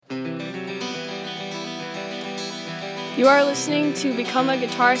You are listening to Become a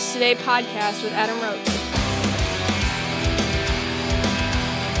Guitarist Today podcast with Adam Roach.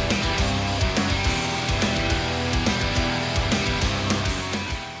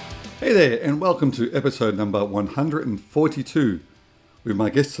 Hey there, and welcome to episode number 142 with my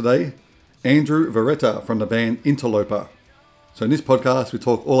guest today, Andrew Varetta from the band Interloper. So in this podcast, we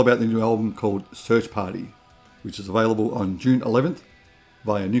talk all about the new album called Search Party, which is available on June 11th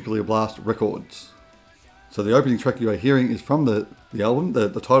via Nuclear Blast Records. So the opening track you are hearing is from the album, the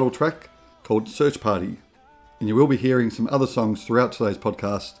title track called Search Party. And you will be hearing some other songs throughout today's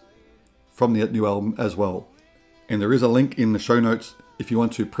podcast from the new album as well. And there is a link in the show notes. If you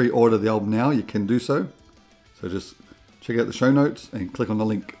want to pre-order the album now, you can do so. So just check out the show notes and click on the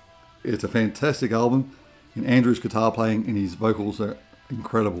link. It's a fantastic album, and Andrew's guitar playing and his vocals are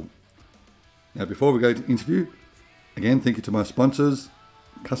incredible. Now, before we go to interview, again, thank you to my sponsors,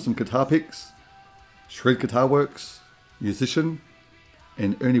 Custom Guitar Picks, Shred Guitar Works, Musician,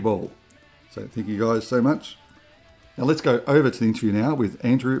 and Ernie Ball. So thank you guys so much. Now let's go over to the interview now with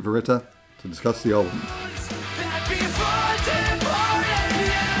Andrew Varetta to discuss the album.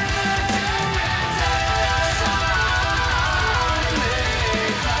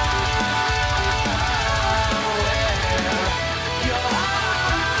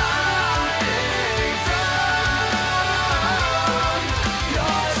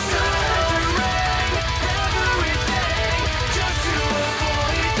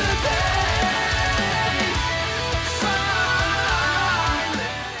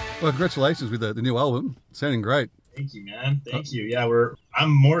 Well, congratulations with the new album. Sounding great. Thank you, man. Thank you. Yeah, I'm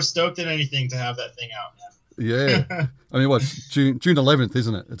more stoked than anything to have that thing out, man. Yeah. I mean, what's June 11th,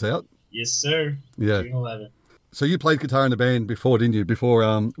 isn't it? It's out? Yes, sir. Yeah. June 11th. So you played guitar in the band before, didn't you? Before,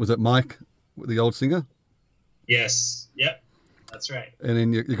 was it Mike, the old singer? Yes. Yep. That's right. And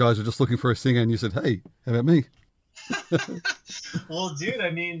then you guys were just looking for a singer and you said, hey, how about me? Well, dude, I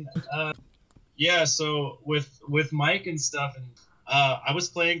mean, yeah, so with Mike and stuff, and I was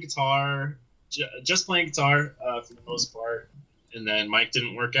playing guitar, just playing guitar for the most part, and then Mike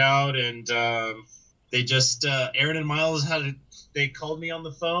didn't work out, and they just Aaron and Miles they called me on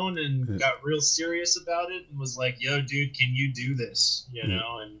the phone and got real serious about it and was like, "Yo, dude, can you do this?" You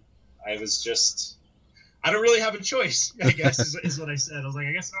know, and I was just, I don't really have a choice, I guess is what I said. I was like,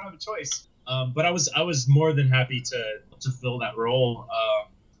 I guess I don't have a choice, but I was more than happy to fill that role.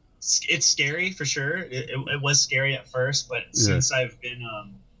 It's scary for sure. It was scary at first, but since I've been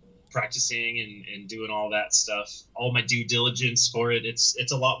practicing and doing all that stuff, all my due diligence for it,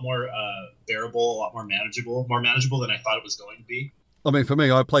 it's a lot more bearable, a lot more manageable than I thought it was going to be. I mean, for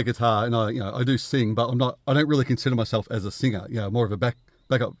me, I play guitar and I do sing, but I don't really consider myself as a singer. More of a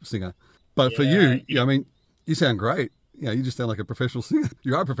backup singer. But for you, I mean, you sound great. You just sound like a professional singer.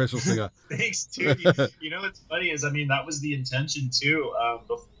 You are a professional singer. Thanks, dude. You know what's funny is, I mean, that was the intention too.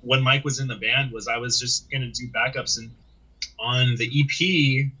 When Mike was in the band, was I was just gonna do backups and on the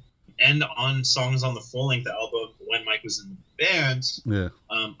EP and on songs on the full length album when Mike was in the band. Yeah.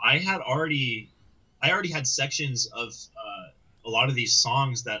 I already had sections of a lot of these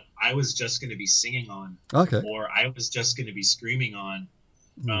songs that I was just gonna be singing on. Okay. Or I was just gonna be screaming on.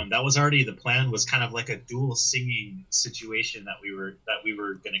 That was already the plan, was kind of like a dual singing situation that we were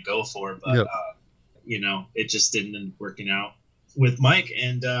going to go for, but it just didn't end up working out with Mike.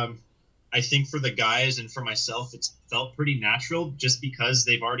 And I think for the guys and for myself, it's felt pretty natural just because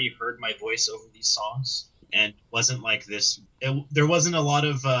they've already heard my voice over these songs, and it wasn't like this. There wasn't a lot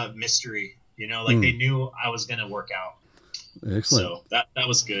of mystery, they knew I was going to work out. Excellent. So that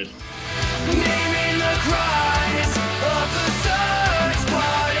was good. Naming the cries of the search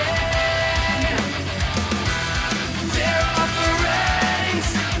party. Their offerings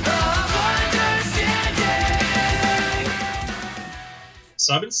of understanding.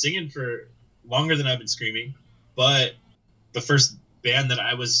 So I've been singing for longer than I've been screaming, but the first band that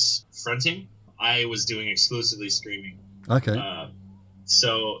I was fronting, I was doing exclusively screaming. Okay.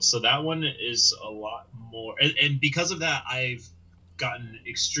 So that one is a lot more, and because of that, I've gotten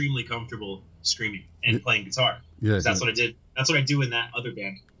extremely comfortable screaming and playing guitar. Yeah, that's what I did. That's what I do in that other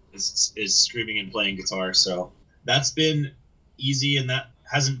band is screaming and playing guitar. So that's been easy, and that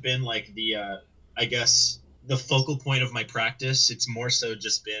hasn't been like the I guess the focal point of my practice. It's more so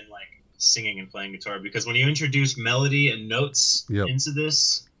just been like singing and playing guitar, because when you introduce melody and notes into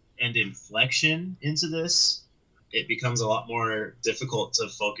this and inflection into this, it becomes a lot more difficult to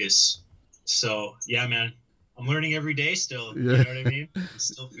focus. So yeah, man, I'm learning every day still. You know what I mean? I'm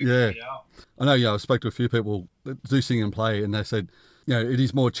still figuring it out. I know, I spoke to a few people that do sing and play, and they said, it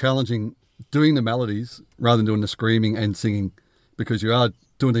is more challenging doing the melodies rather than doing the screaming and singing, because you are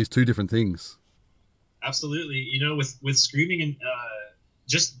doing these two different things. absolutely. You know, with screaming and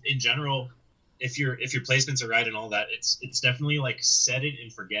just in general, if your placements are right and all that, it's definitely like set it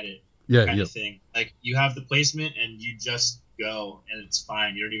and forget it Yeah, kind yeah. of thing. Like you have the placement and you just go and it's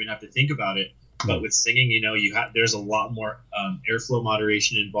fine. You don't even have to think about it. But with singing, you know, there's a lot more airflow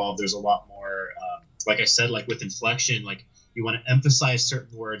moderation involved. There's a lot more, like I said, like with inflection, like you want to emphasize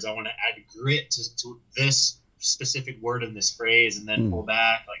certain words. I want to add grit to this specific word in this phrase and then pull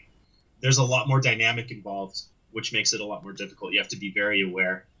back. Like there's a lot more dynamic involved, which makes it a lot more difficult. You have to be very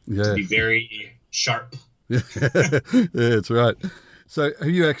aware, to be very sharp. Yeah, that's right. So have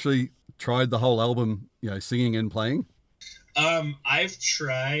you actually tried the whole album, you know, singing and playing? I've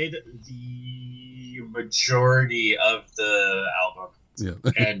tried the majority of the album. Yeah.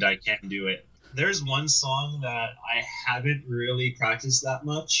 And I can't do it. There's one song that I haven't really practiced that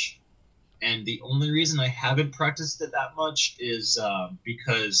much, and the only reason I haven't practiced it that much is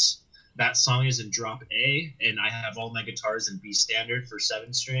because that song is in drop A, and I have all my guitars in B standard for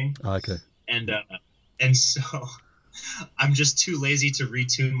 7-string, Okay. and so I'm just too lazy to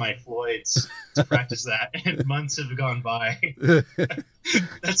retune my Floyds to practice that, and months have gone by.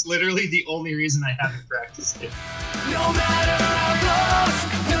 That's literally the only reason I haven't practiced it. No matter how close,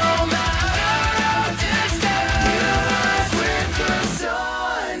 no matter how distant, you with the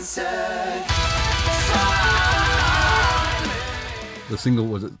sunset. The single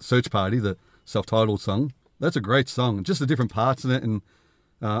was it Search Party, the self-titled song. That's a great song. Just the different parts in it, and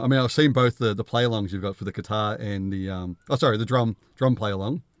I mean, I've seen both the play-alongs you've got for the guitar and the drum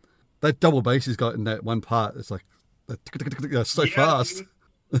play-along. That double bass he's got in that one part, it's like so fast.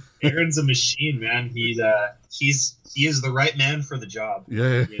 Aaron's a machine, man. He is the right man for the job.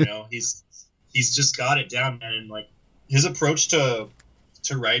 Yeah. You know, he's just got it down, man. And like his approach to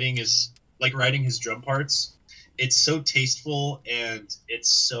writing is like writing his drum parts. It's so tasteful and it's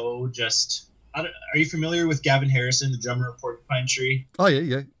so just. Are you familiar with Gavin Harrison, the drummer of Porcupine Tree? Oh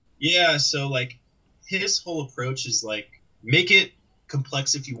yeah. Yeah. So like his whole approach is like make it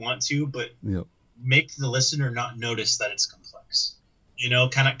complex if you want to, but Yep. make the listener not notice that it's complex. You know,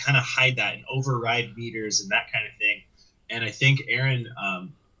 kind of hide that and override meters and that kind of thing. And I think Aaron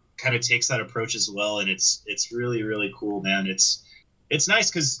kind of takes that approach as well, and it's really, really cool, man. It's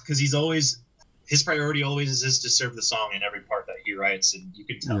nice because he's always, his priority always is to serve the song in every part that he writes, and you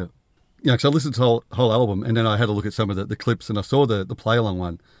can tell. Yeah. Yeah, because I listened to the whole album, and then I had a look at some of the clips, and I saw the play-along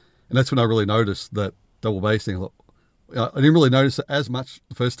one, and that's when I really noticed that double bass thing. I didn't really notice it as much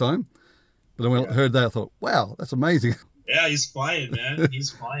the first time, but then when I heard that, I thought, wow, that's amazing. Yeah, he's flying, man. He's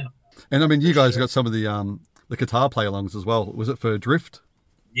flying. And I mean, you guys got some of the guitar play-alongs as well. Was it for Drift?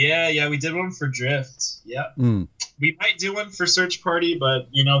 Yeah, we did one for Drift. Yeah. Mm. We might do one for Search Party, but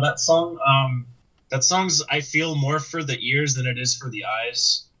you know that song's I feel more for the ears than it is for the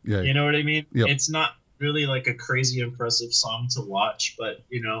eyes. Yeah. You know what I mean? Yep. It's not really like a crazy impressive song to watch, but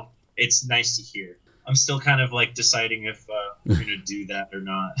you know, it's nice to hear. I'm still kind of like deciding if we're gonna do that or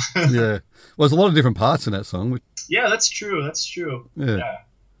not. Yeah. Well, there's a lot of different parts in that song. Yeah, that's true. That's true. Yeah.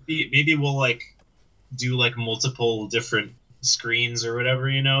 Maybe we'll like do like multiple different screens or whatever,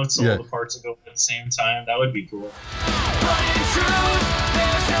 you know, so Yeah. all the parts will go at the same time. That would be cool. But in truth,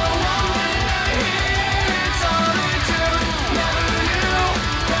 there's no one here. It's all in truth. Never knew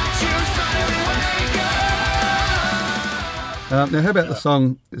that you'd finally wake up. Now, how about the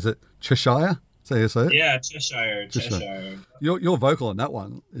song? Is it Cheshire? Say you say it. Yeah, Cheshire. Your vocal on that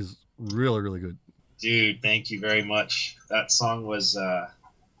one is really, really good. Dude, thank you very much. That song was that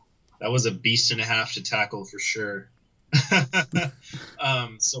was a beast and a half to tackle for sure.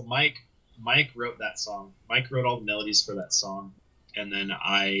 So Mike wrote that song. Mike wrote all the melodies for that song, and then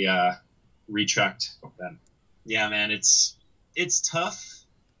I retracked them. Yeah, man, it's tough.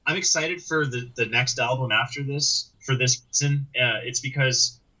 I'm excited for the next album after this for this reason. It's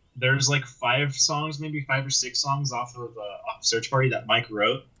because there's like 5 songs, maybe 5 or 6 songs off of Search Party that Mike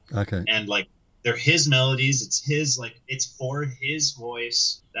wrote. Okay. And like they're his melodies, it's his, like it's for his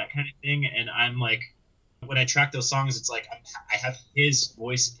voice, that kind of thing. And I'm like, when I track those songs, it's like I have his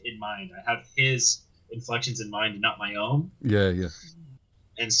voice in mind, I have his inflections in mind and not my own. Yeah.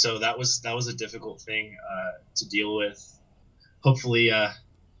 And so that was a difficult thing to deal with. Hopefully The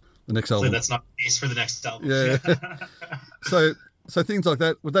next album. that's not the case for the next album. Yeah. So things like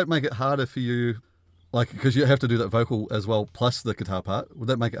that, would that make it harder for you? Like, because you have to do that vocal as well, plus the guitar part. Would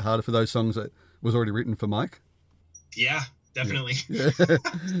that make it harder for those songs that was already written for Mike? Yeah, definitely. Yeah.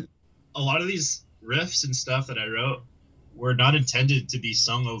 A lot of these riffs and stuff that I wrote were not intended to be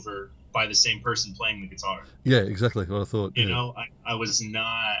sung over by the same person playing the guitar. Yeah, exactly what I thought. You know, I was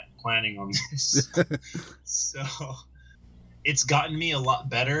not planning on this. So it's gotten me a lot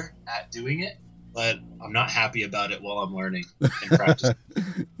better at doing it. but I'm not happy about it while I'm learning and practicing.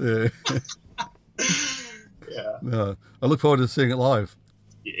 Yeah. Yeah. No, I look forward to seeing it live.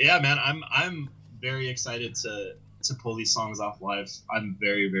 Yeah, man, I'm very excited to pull these songs off live. I'm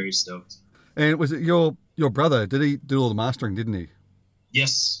very, very stoked. And was it your brother? Did he do all the mastering, didn't he?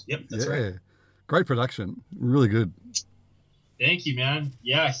 Yes. Yep, that's right. Great production. Really good. Thank you, man.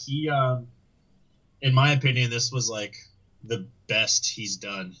 Yeah, he in my opinion, this was like the best he's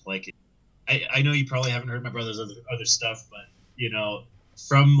done. Like I know you probably haven't heard my brother's other stuff, but you know,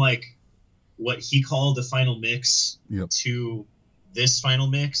 from like what he called the final mix to this final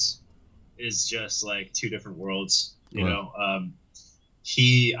mix is just like two different worlds. You know,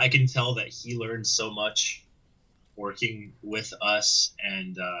 I can tell that he learned so much working with us,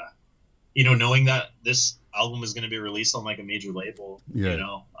 and you know, knowing that this album is going to be released on like a major label, you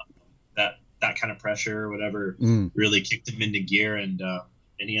know, that kind of pressure or whatever really kicked him into gear, and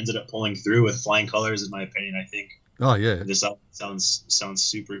he ended up pulling through with flying colors, in my opinion. I think. Oh yeah, this album sounds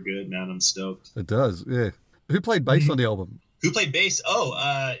super good, man. I'm stoked. It does, yeah. Who played bass on the album? Who played bass?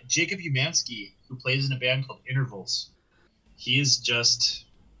 Jacob Umansky, who plays in a band called Intervals. He is just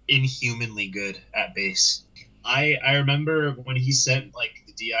inhumanly good at bass. I remember when he sent like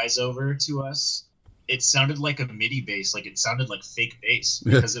the DIs over to us, it sounded like a MIDI bass, like it sounded like fake bass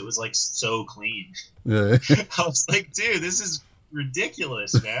because it was like so clean. Yeah. I was like, dude, this is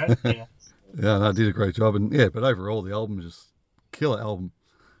ridiculous, man. Yeah. Yeah, no, did a great job, and but overall the album is just killer album.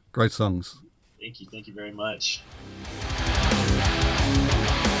 Great songs. Thank you very much.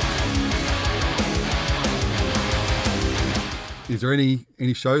 Is there any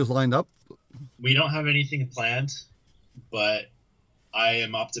shows lined up? We don't have anything planned, but I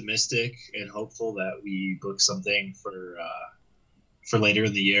am optimistic and hopeful that we book something for later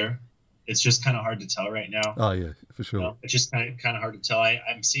in the year. It's just kind of hard to tell right now. Oh yeah, for sure. You know, it's just kind of hard to tell.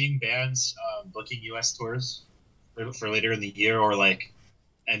 I'm seeing bands booking U.S. tours for later in the year or like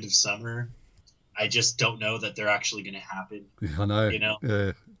end of summer. I just don't know that they're actually going to happen. Yeah, I know. You know.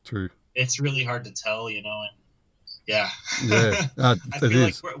 Yeah, true. It's really hard to tell, you know, and yeah. I feel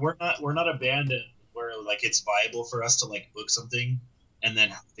like we're not a band where like it's viable for us to like book something and then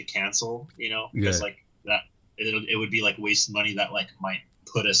have to cancel, you know, because like that it would be like waste money that like might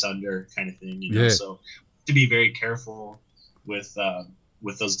put us under kind of thing, you know. So to be very careful with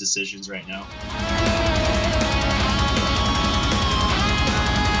those decisions right now.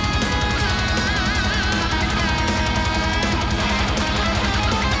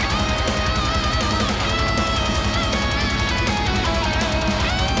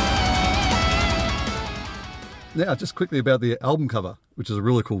 Now, just quickly about the album cover, which is a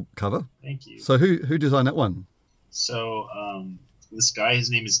really cool cover. Thank you. So who designed that one? So this guy, his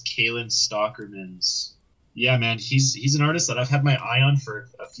name is Kalen Stockermans. Yeah, man, he's an artist that I've had my eye on for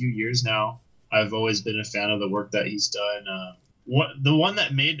a few years now. I've always been a fan of the work that he's done. The one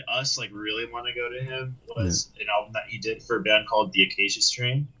that made us like really want to go to him was an album that he did for a band called The Acacia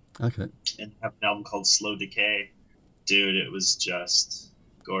Strain. Okay. And have an album called Slow Decay. Dude, it was just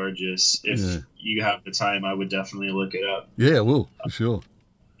gorgeous. If you have the time, I would definitely look it up. Yeah, I will, for sure.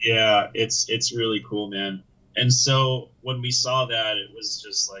 Yeah, it's really cool, man. And so when we saw that, it was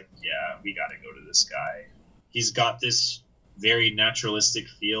just like, yeah, we got to go to this guy. He's got this very naturalistic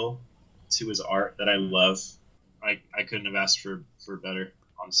feel to his art that I love. I couldn't have asked for better,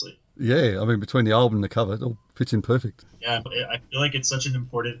 honestly. Yeah, I mean, between the album and the cover, it all fits in perfect. Yeah, I feel like it's such an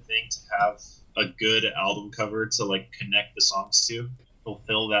important thing to have a good album cover to like connect the songs to.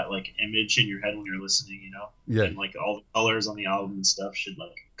 Fulfill that like image in your head when you're listening, you know. Yeah. And like all the colors on the album and stuff should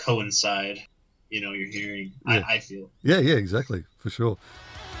like coincide, you know, you're hearing. Yeah. I feel. Yeah, exactly, for sure.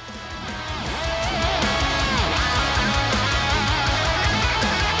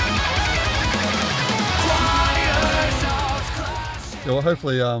 Yeah, well,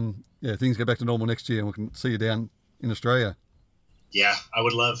 hopefully, things get back to normal next year and we can see you down in Australia. Yeah, I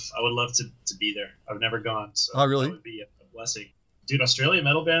would love to be there. I've never gone, so oh, really? That would be a blessing. Dude, Australian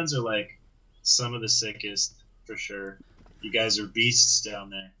metal bands are like some of the sickest for sure. You guys are beasts down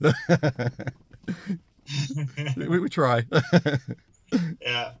there. we try.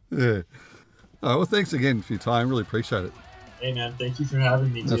 Yeah. Yeah. All right, well, thanks again for your time. Really appreciate it. Hey, man. Thank you for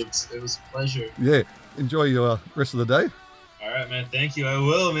having me, dude. It was a pleasure. Yeah. Enjoy your rest of the day. All right, man. Thank you. I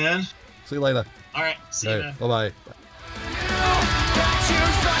will, man. See you later. All right. See you, man. Bye-bye. You, that you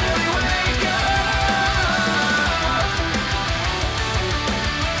finally win.